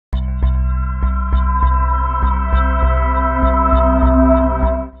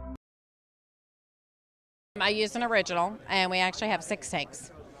I use an original, and we actually have 6 tanks.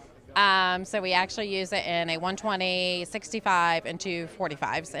 So we actually use it in a 120, 65, and 2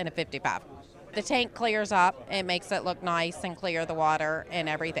 45s, and a 55. The tank clears up. It makes it look nice and clear the water and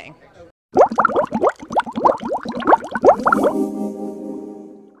everything.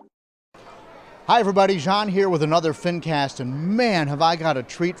 Hi everybody, John here with another Fincast, and man, have I got a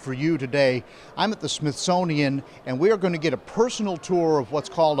treat for you today. I'm at the Smithsonian, and we are going to get a personal tour of what's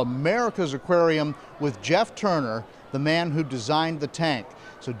called America's Aquarium with Jeff Turner, the man who designed the tank.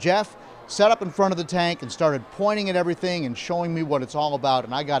 So Jeff sat up in front of the tank and started pointing at everything and showing me what it's all about,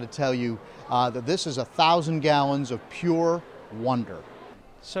 and I got to tell you that this is 1,000 gallons of pure wonder.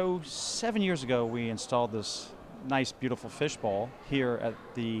 So 7 years ago, we installed this nice, beautiful fishbowl here at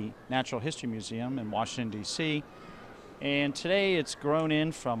the Natural History Museum in Washington, D.C. And today it's grown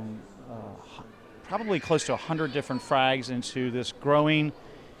in from probably close to 100 different frags into this growing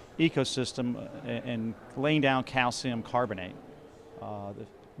ecosystem and laying down calcium carbonate.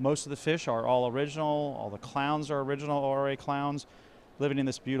 Most of the fish are all original. All the clowns are original ORA clowns, living in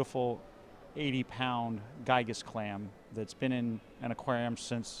this beautiful 80-pound Gigas clam that's been in an aquarium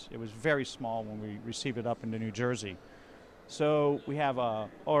since it was very small when we received it up into New Jersey. So we have a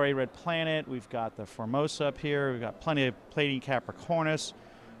ORA red planet, we've got the Formosa up here, we've got plenty of Platy capricornus,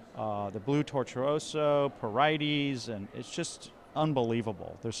 the blue tortuoso, Porites, and it's just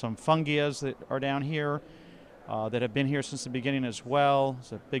unbelievable. There's some fungias that are down here that have been here since the beginning as well.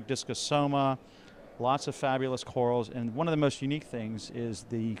 There's a big discosoma. Lots of fabulous corals, and one of the most unique things is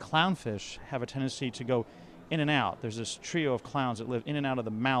the clownfish have a tendency to go in and out. There's this trio of clowns that live in and out of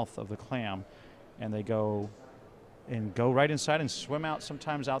the mouth of the clam, and they go right inside and swim out,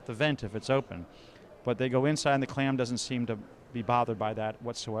 sometimes out the vent if it's open. But they go inside, and the clam doesn't seem to be bothered by that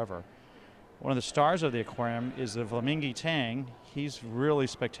whatsoever. One of the stars of the aquarium is the Flamingi tang. He's really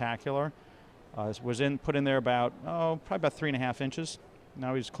spectacular. Was put in there about, probably about 3.5 inches.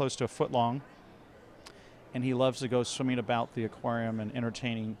 Now he's close to 1 foot long. And he loves to go swimming about the aquarium and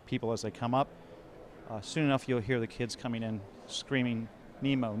entertaining people as they come up. Soon enough, you'll hear the kids coming in screaming,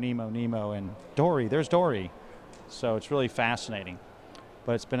 "Nemo, Nemo, Nemo," and "Dory, there's Dory." So it's really fascinating.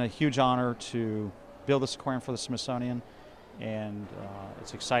 But it's been a huge honor to build this aquarium for the Smithsonian, and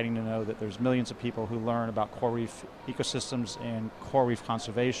it's exciting to know that there's millions of people who learn about coral reef ecosystems and coral reef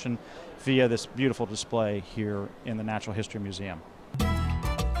conservation via this beautiful display here in the Natural History Museum.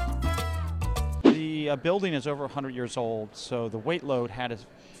 The building is over 100 years old, so the weight load had to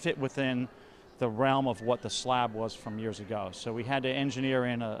fit within the realm of what the slab was from years ago. So we had to engineer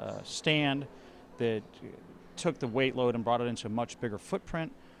in a stand that took the weight load and brought it into a much bigger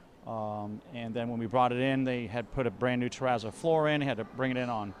footprint. And then when we brought it in, they had put a brand new terrazzo floor in, had to bring it in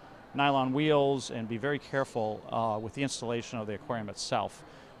on nylon wheels and be very careful with the installation of the aquarium itself.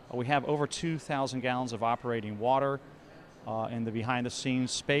 We have over 2,000 gallons of operating water in the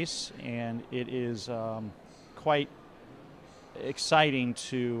behind-the-scenes space, and it is quite exciting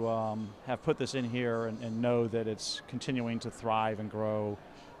to have put this in here and know that it's continuing to thrive and grow,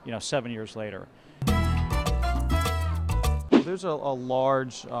 7 years later. There's a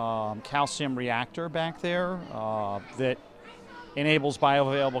large calcium reactor back there that enables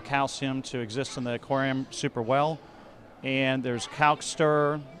bioavailable calcium to exist in the aquarium super well. And there's calc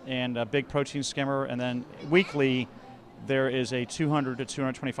stir and a big protein skimmer, and then weekly there is a 200 to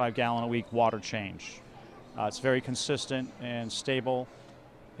 225 gallon a week water change. It's very consistent and stable,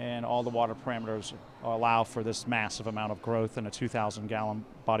 and all the water parameters allow for this massive amount of growth in a 2,000 gallon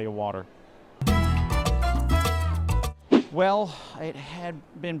body of water. Well, it had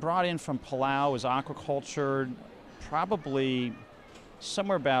been brought in from Palau, was aquacultured probably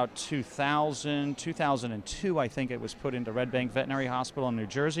somewhere about 2000, 2002, I think it was put into Red Bank Veterinary Hospital in New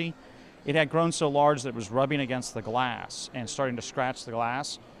Jersey. It had grown so large that it was rubbing against the glass and starting to scratch the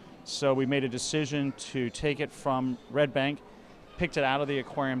glass. So we made a decision to take it from Red Bank, picked it out of the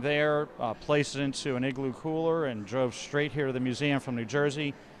aquarium there, placed it into an igloo cooler, and drove straight here to the museum from New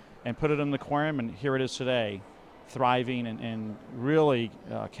Jersey and put it in the aquarium, and here it is today, thriving and really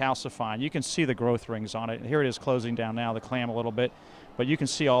calcifying. You can see the growth rings on it. Here it is closing down now, the clam a little bit, but you can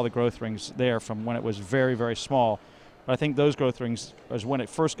see all the growth rings there from when it was very, very small. But I think those growth rings is when it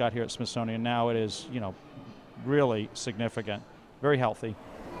first got here at Smithsonian. Now it is, really significant, very healthy.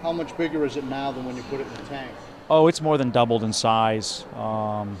 How much bigger is it now than when you put it in the tank? Oh, it's more than doubled in size.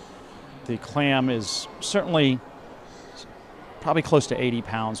 The clam is certainly probably close to 80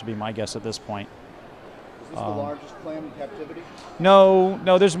 pounds would be my guess at this point. Is this the largest clam in captivity?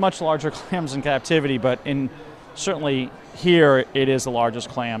 No, there's much larger clams in captivity, but certainly here it is the largest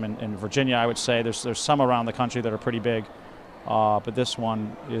clam in Virginia, I would say. There's some around the country that are pretty big, but this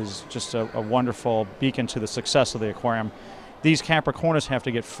one is just a wonderful beacon to the success of the aquarium. These Capricornus have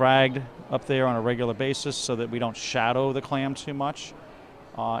to get fragged up there on a regular basis so that we don't shadow the clam too much.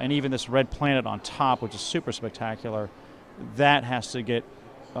 And even this red planet on top, which is super spectacular, that has to get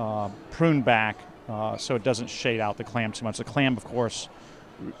pruned back so it doesn't shade out the clam too much. The clam, of course,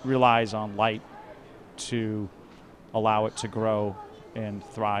 relies on light to allow it to grow and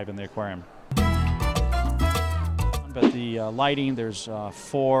thrive in the aquarium. But the lighting, there's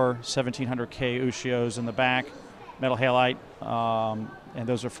 4 1700K Ushios in the back, metal halide, and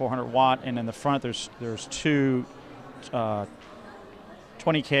those are 400 watt. And in the front, there's 2 20K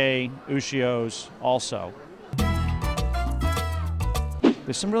Ushios also.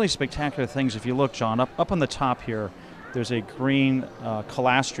 There's some really spectacular things if you look, John. Up on the top here, there's a green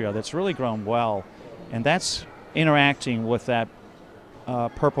calastria that's really grown well, and that's interacting with that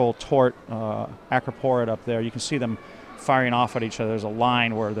purple tort acroporid up there. You can see them firing off at each other. There's a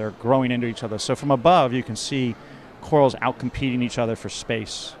line where they're growing into each other. So from above, you can see corals outcompeting each other for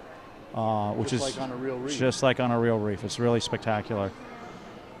space, which is like on a real reef. Just like on a real reef. It's really spectacular.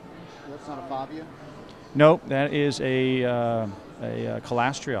 That's not a fobia? Nope, that is a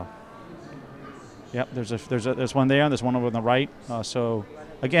calastria. Yep, there's one there, and there's one over on the right. So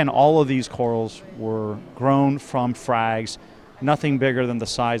again, all of these corals were grown from frags, nothing bigger than the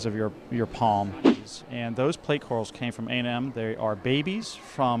size of your palm. And those plate corals came from A&M. They are babies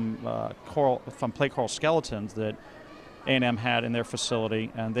from plate coral skeletons that A&M had in their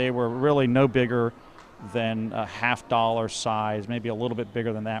facility, and they were really no bigger than a $50 size, maybe a little bit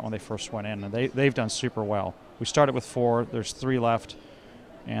bigger than that when they first went in. And they've done super well. We started with 4, there's 3 left,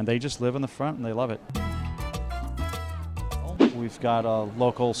 and they just live in the front and they love it. We've got a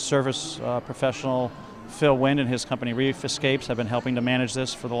local service professional, Phil Wind, and his company Reef Escapes have been helping to manage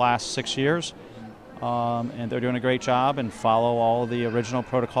this for the last 6 years. And they're doing a great job and follow all of the original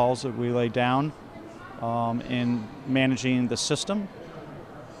protocols that we laid down in managing the system.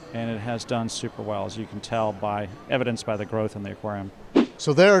 And it has done super well, as you can tell by evidenced by the growth in the aquarium.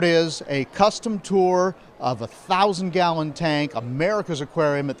 So there it is, a custom tour of a 1,000-gallon tank, America's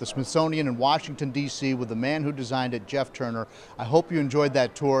Aquarium at the Smithsonian in Washington, D.C. with the man who designed it, Jeff Turner. I hope you enjoyed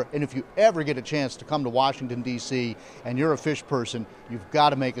that tour, and if you ever get a chance to come to Washington, D.C. and you're a fish person, you've got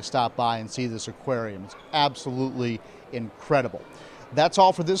to make a stop by and see this aquarium. It's absolutely incredible. That's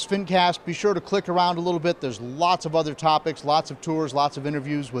all for this Fincast. Be sure to click around a little bit. There's lots of other topics, lots of tours, lots of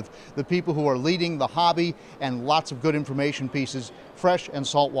interviews with the people who are leading the hobby, and lots of good information pieces, fresh and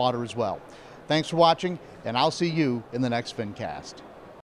salt water as well. Thanks for watching, and I'll see you in the next Fincast.